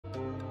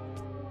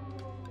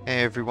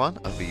Hey everyone,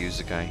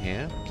 User Guy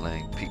here,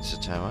 playing Pizza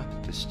Tower.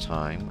 This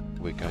time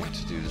we're going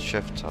to do the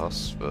chef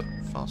tasks for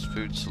Fast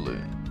Food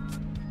Saloon.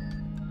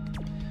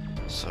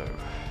 So,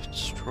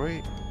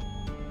 destroy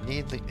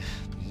nearly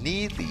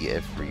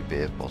every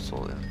beer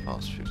bottle in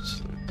Fast Food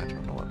Saloon. I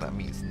don't know what that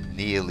means,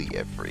 nearly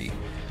every.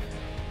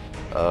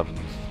 But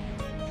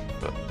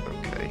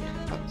okay,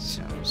 that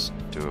sounds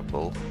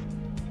doable.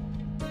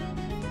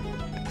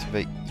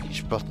 Activate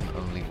each button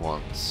only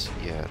once.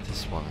 Yeah,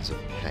 this one is a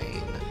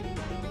pain.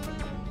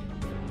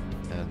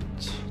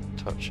 And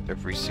touch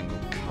every single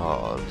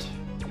card.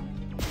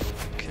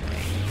 Okay.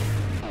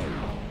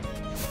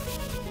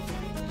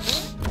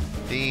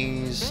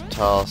 These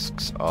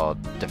tasks are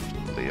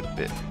definitely a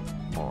bit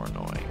more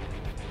annoying.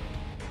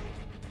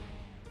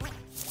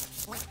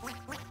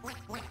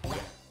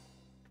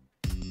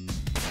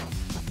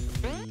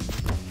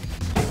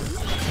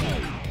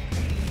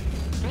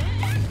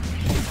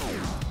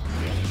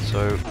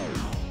 So,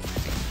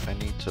 I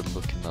need to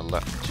look in the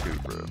lap 2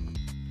 room.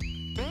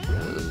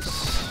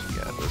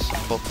 There's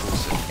some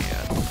bottles in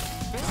here.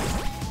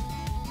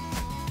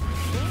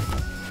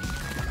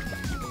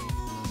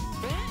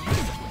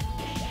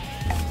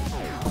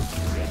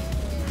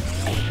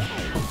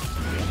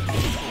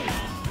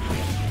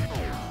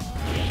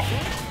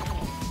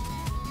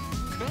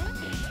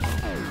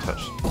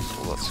 Touch the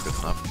bottle, that's good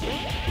enough.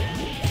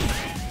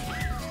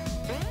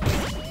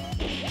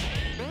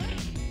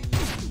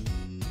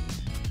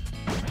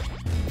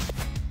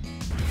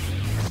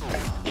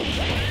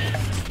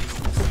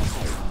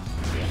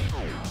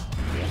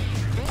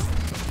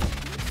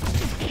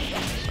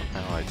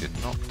 I did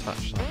not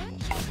touch that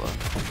bottle though.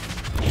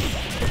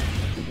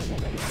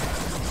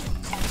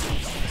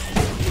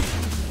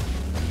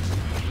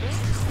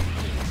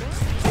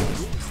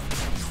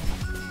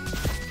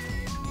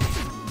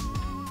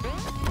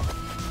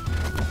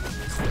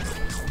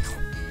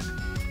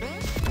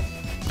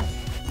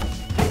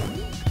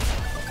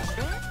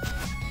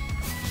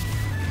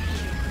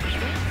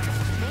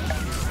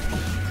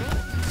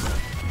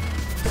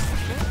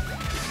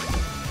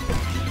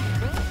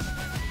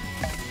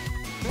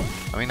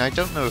 I mean, I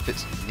don't know if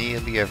it's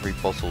nearly every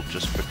bottle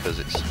just because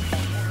it's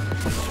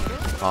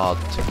hard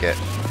to get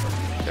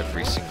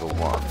every single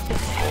one,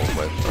 or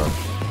whether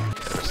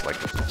there's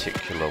like a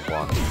particular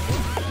one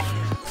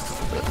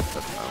that, I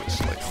don't know, it's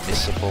like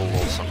missable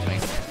or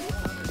something.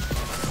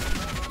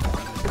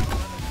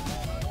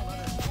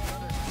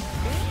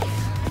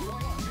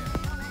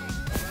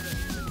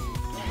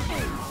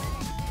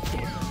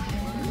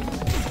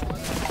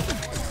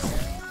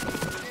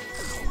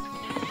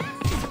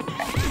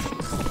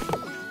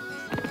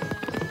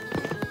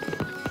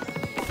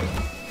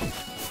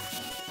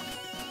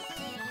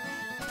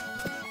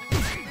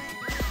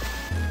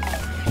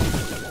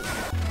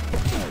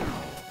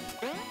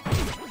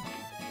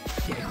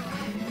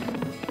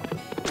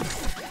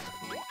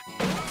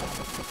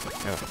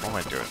 Oh, what am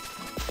I doing?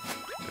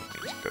 Don't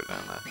need to go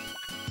down there.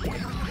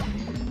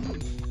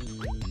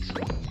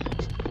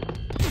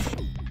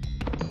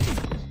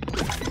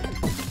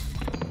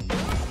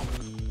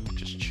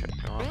 Just check.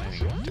 There aren't any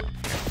down here,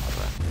 are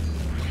there?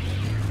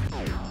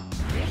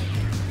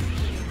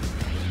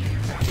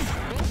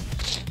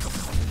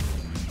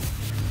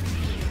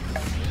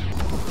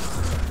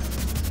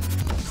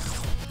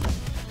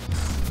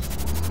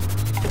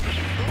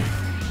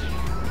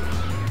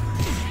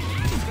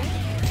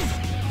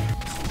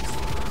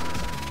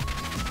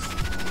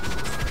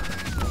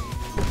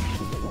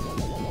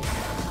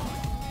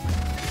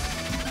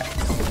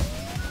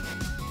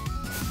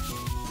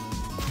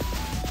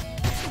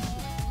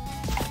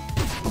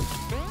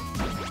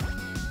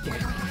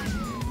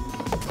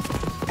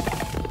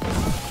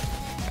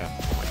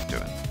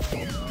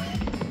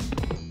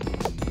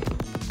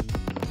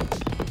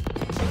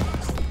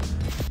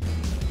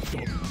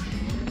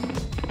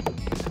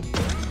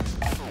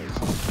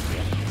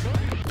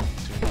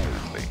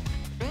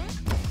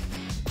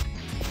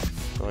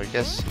 I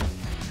guess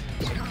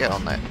to get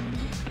on that,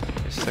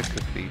 I guess there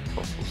could be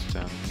bottles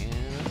down here.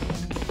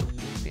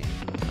 Maybe.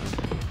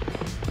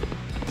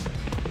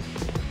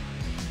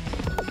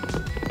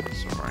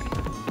 That's alright.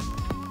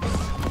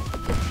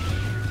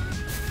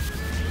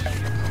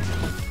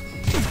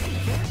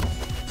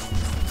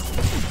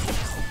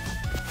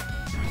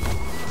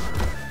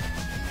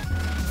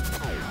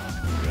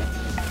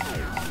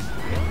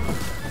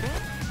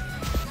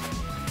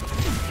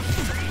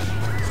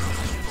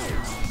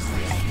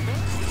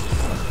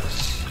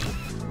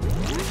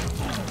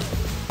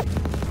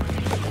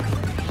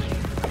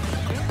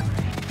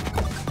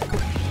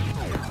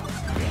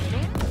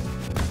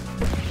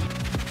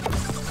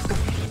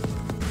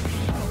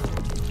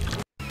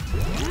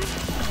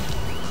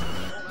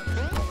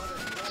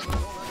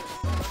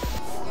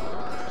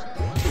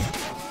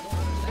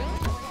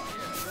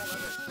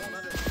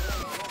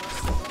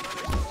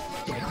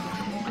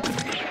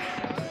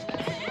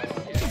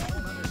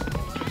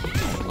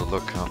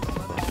 Look up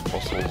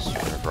fossils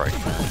right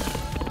now.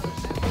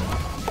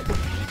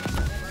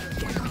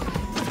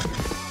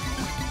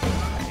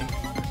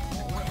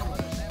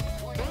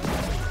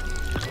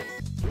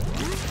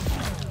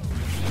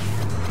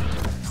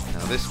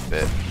 this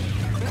bit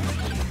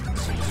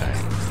is okay.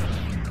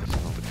 There's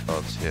all the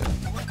cards here.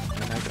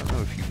 And I don't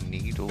know if you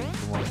need all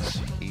the ones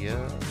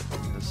here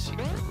in the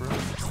secret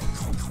room.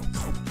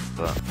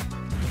 But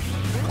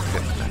I'll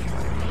get them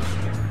anyway.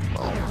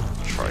 I'll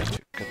try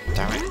to. God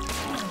damn it!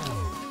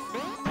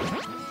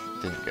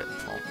 Didn't get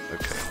them all.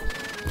 Okay.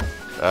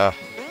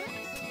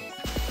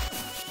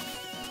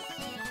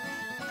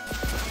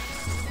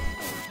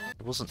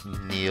 It wasn't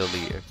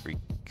nearly every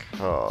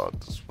card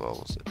as well,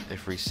 was it?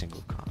 Every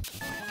single card.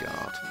 Oh my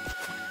god.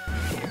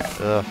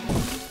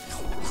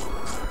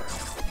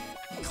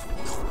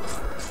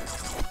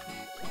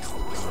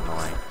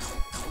 Annoying.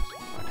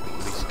 I can at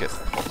least get the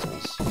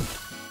bottles.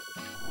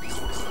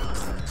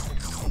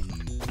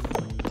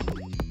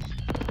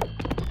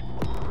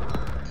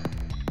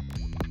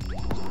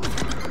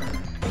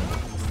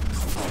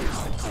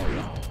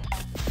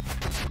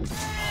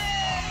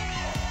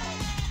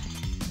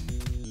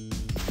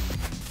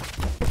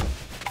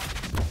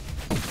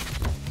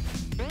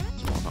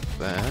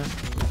 There.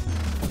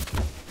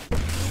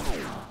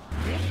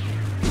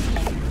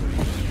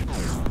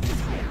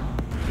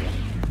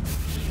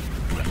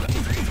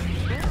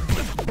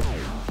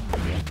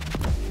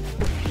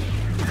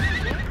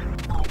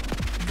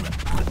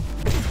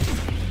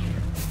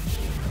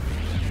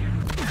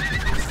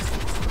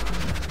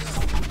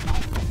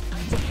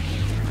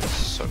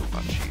 So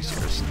much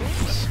easier as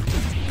things.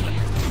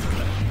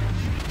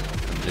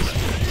 And this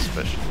bit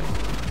especially.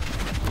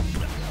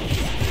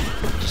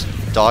 Just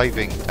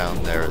diving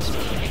down there is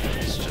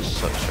just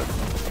such a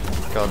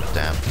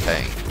goddamn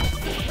pain.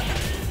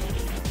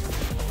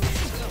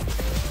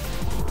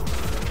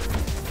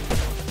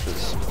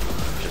 Because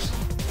just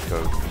go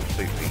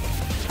completely,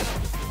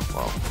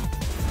 well,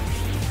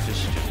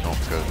 just do not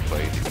go the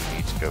way that you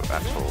need to go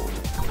at all.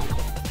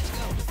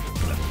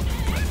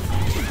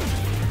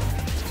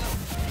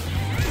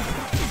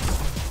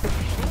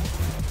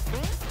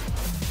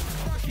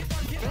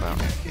 Down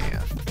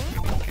here.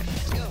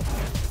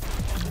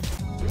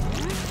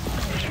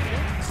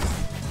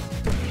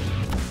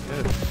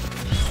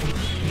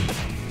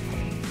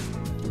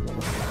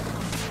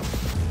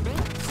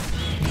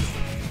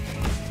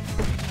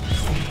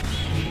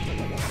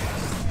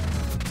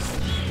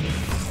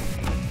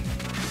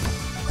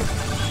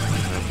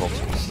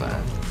 Bottles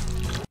there.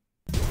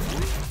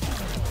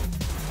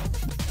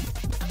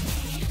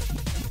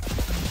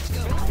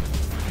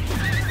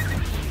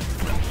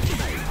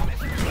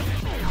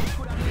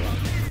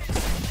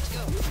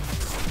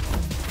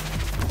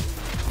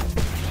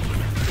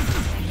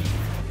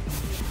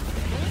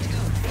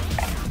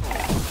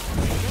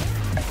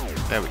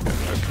 There we go,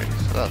 okay,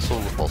 so that's all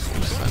the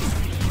bottles then.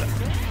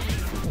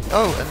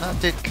 Oh, and that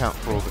did count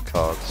for all the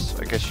cards.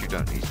 I guess you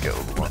don't need to get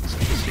all the ones in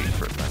the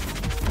secret then.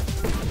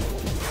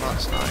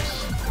 That's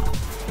nice.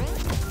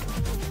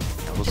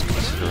 I was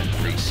considering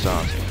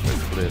restarting, but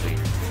clearly it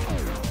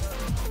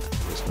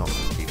was not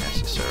going to be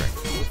necessary.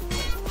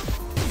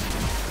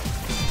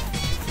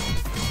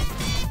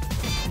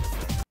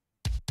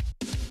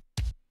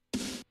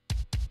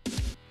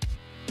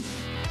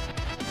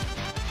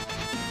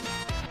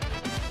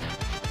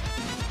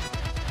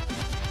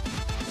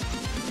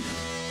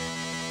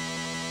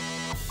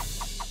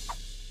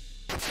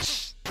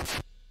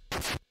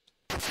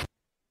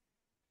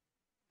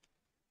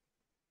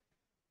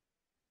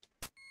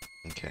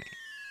 Okay,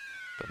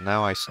 but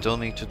now I still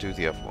need to do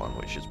the other one,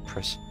 which is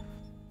press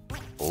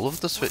all of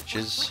the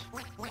switches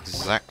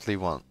exactly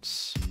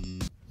once.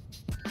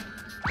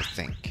 I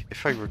think,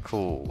 if I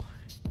recall,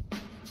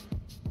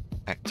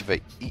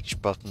 activate each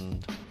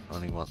button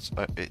only once.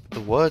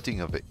 The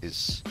wording of it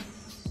is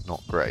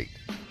not great,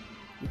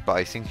 but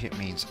I think it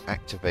means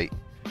activate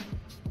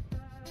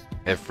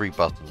every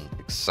button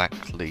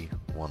exactly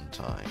one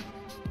time.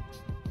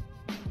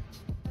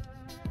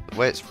 The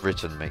way it's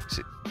written makes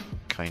it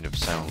kind of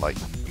sound like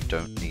you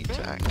don't need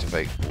to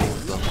activate all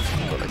of them,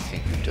 but I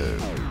think you do.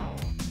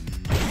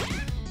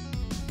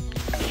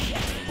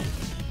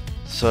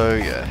 So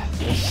yeah,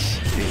 this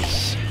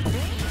is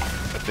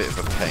a bit of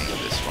a pain,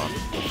 this one.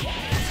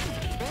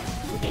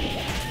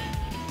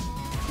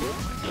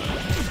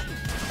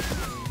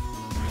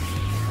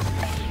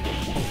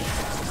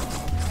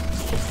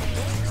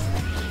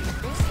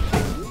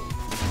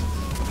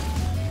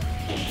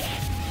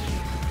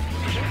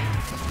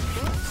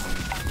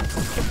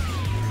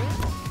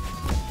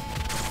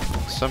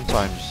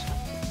 Sometimes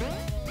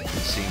it can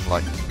seem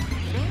like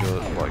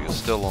you're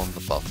still on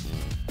the button.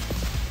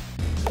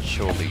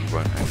 Surely you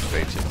won't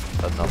activate it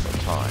another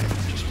time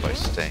just by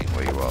staying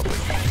where you are, but you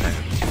kind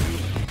of do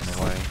in a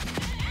way.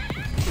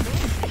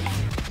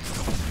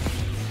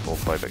 Or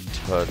by like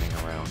turning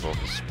around on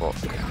the spot,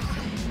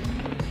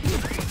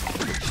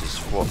 which is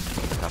what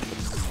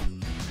happened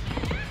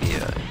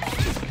here in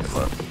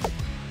particular.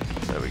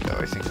 There we go,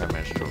 I think I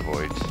managed to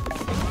avoid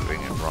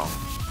doing it wrong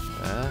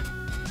there.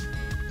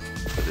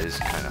 But it is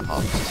kind of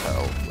hard to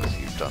tell whether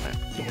you've done it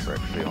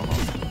correctly or not.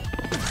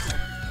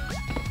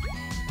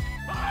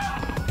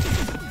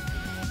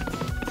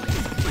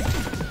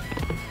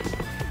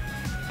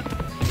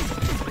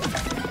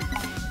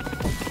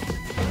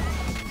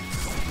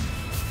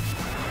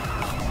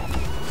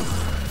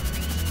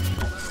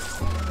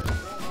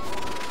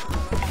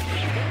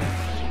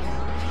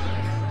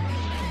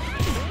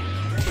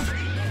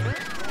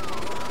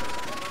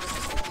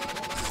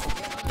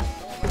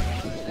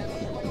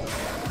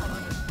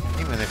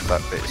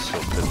 that bit is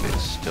still good, but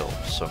it's still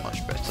so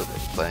much better than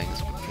playing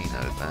as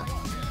Peppino there.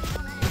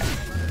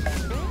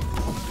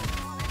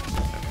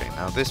 Okay,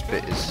 now this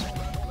bit is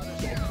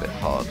a bit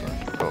harder.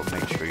 You've got to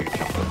make sure you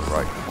jump at the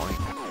right point.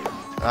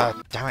 Ah,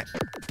 damn it!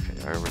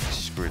 Okay, I already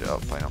screwed it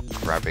up by not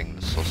grabbing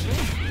the sausage.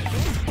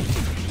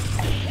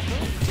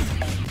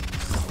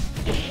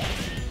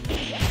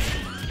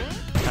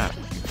 Ah,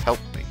 you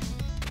helped me.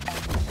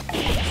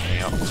 Get me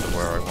up to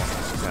where I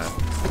wanted to go.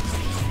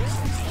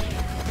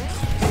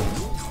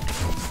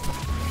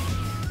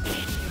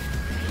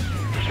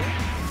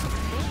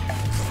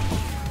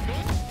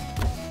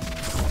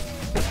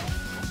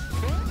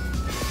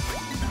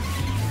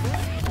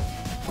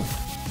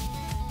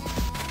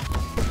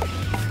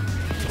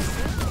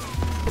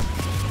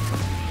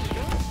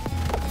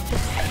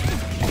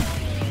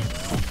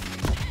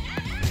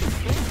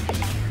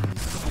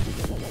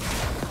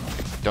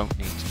 Don't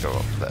need to go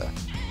up there.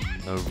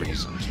 No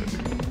reason to.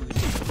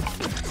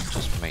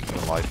 Just make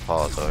your life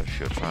harder if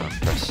you're trying to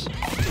press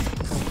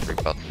every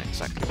button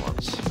exactly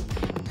once.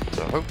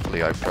 So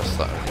hopefully I pressed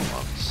that only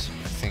once.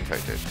 I think I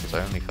did, because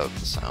I only heard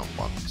the sound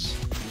once.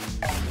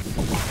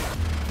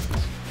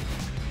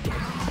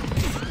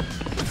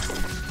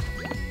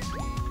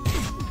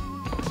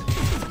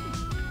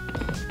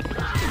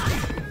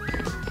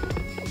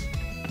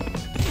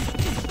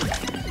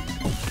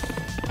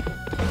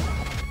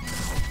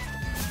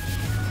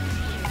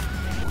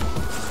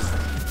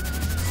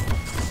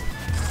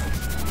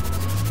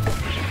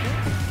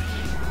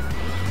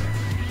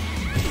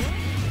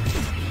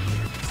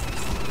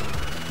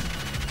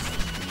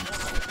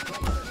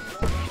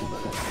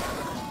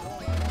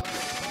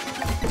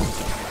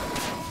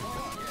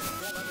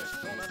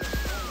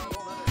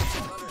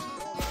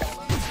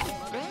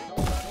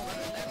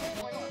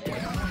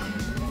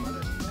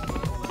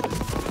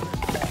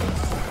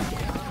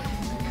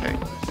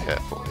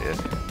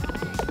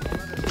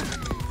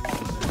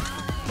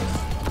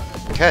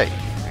 Okay,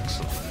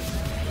 excellent.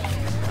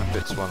 That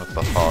bit's one of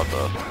the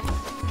harder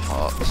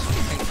parts. I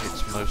think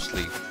it's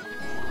mostly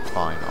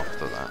fine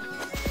after that.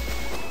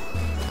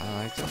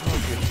 I don't know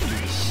if you have to do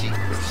the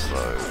secrets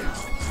though.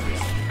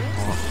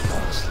 I can't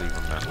honestly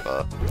remember.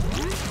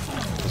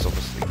 Because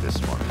obviously this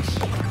one is...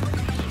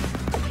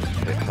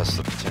 it has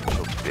the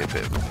potential to be a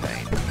bit of a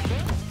pain.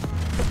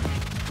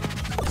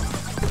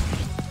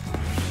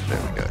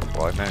 There we go.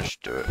 Well, I managed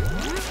to do it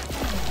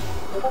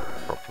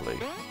properly.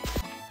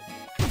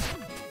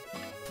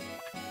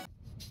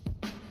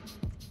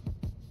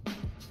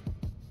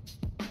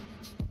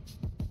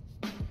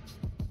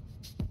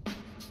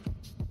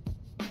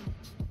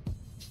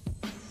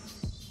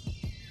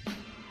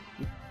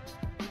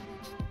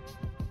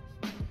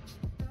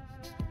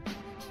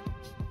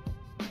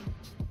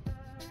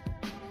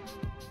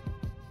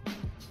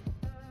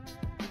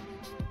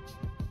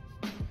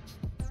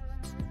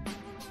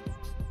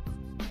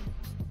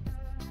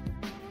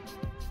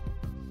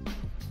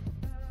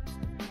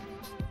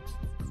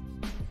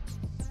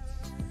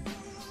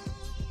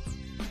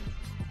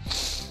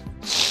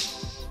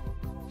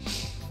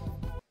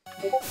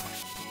 Oh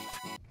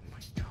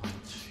my god,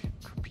 you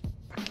could be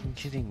fucking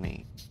kidding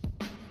me.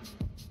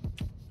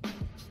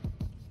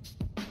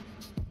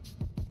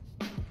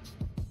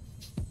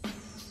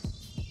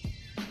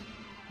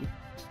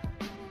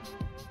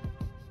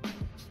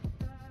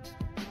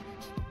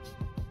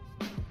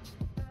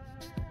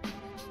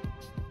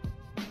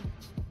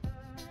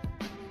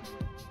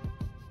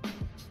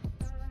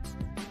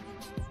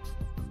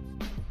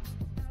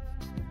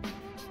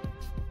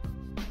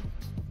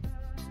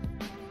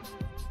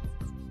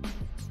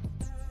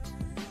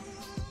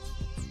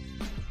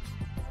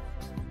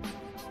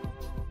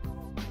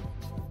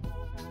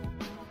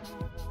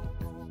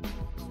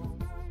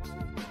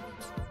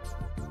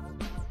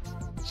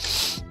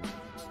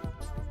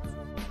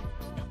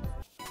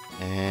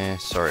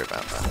 Sorry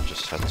about that, I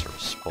just had to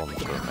respond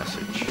to a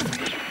message.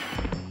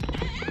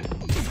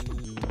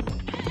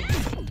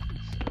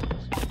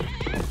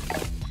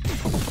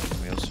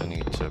 We also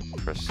need to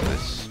press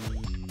this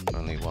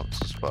only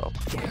once as well.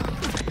 Get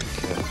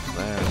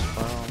there as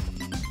well.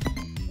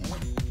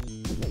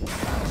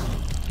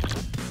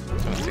 I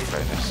don't think I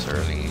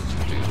necessarily need to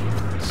do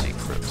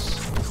secrets.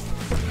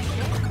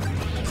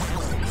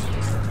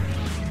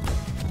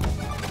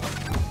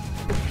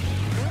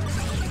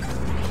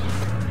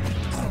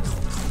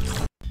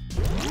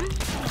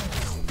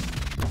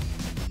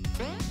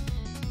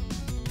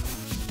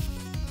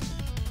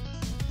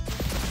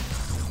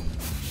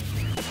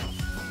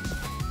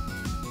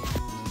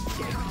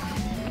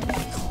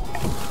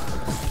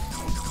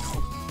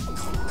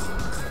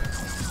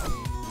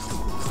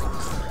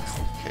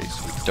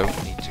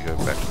 Don't need to go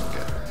back and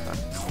get that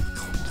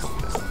token.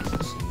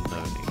 There's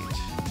no need.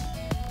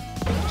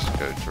 Just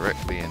go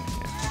directly in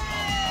here.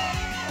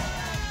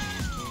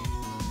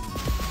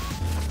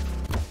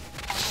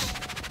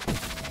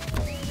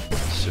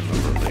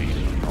 Similarly,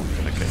 I'm not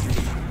gonna get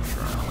you.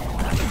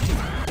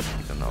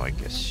 Even though I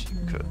guess you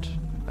could.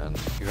 And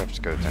you have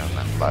to go down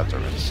that ladder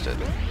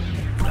instead of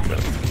going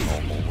the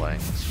normal way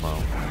as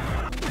well.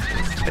 It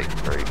doesn't take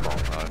very long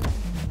though.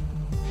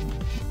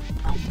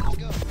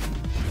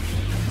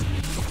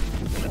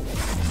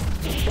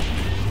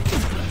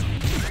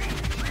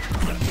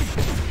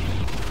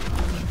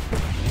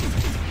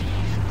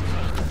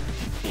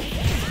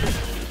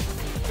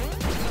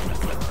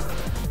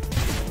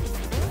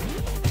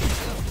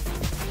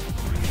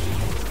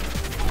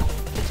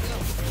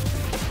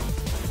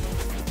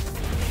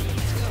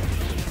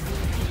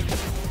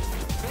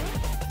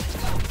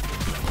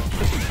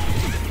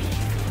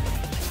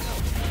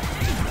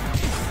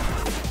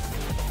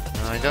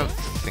 I don't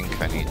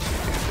think I need to do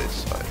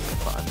this either,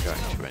 but I'm going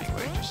to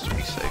anyway, just to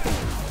be safe.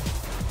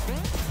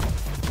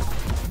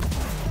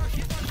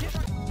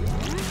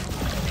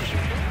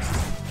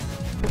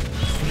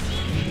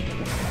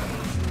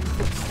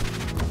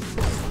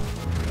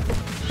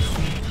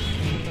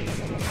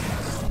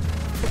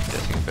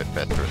 Getting a bit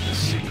better at this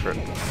secret.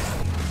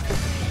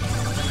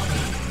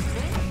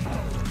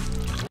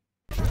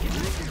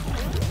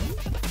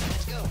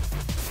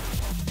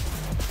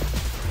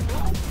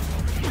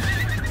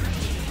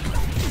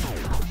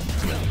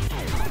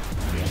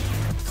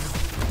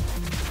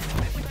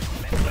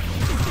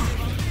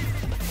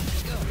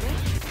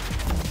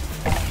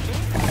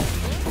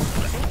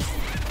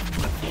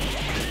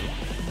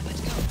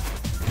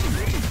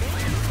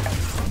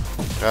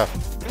 Ah, I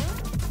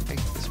hate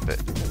this bit.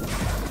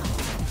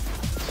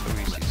 So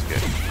easy to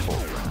get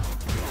caught around.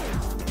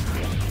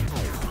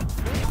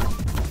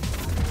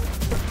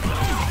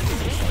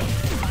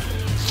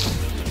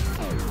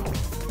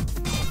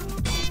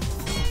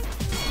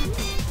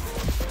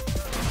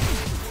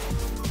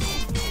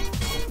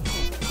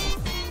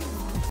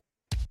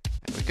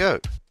 There we go.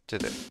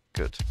 Did it.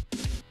 Good.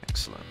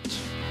 Excellent.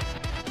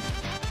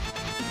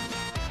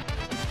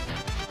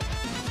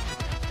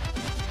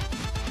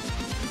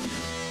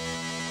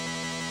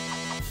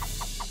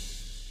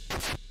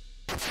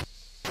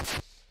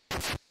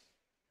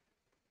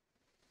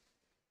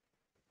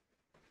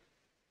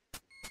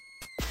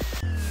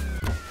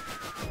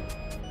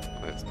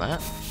 With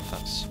that,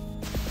 that's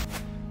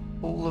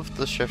all of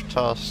the chef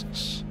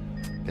tasks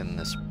in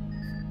this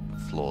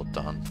floor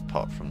done,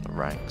 apart from the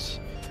ranks.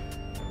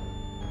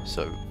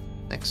 So,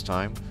 next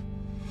time,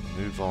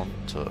 move on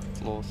to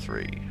floor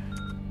 3.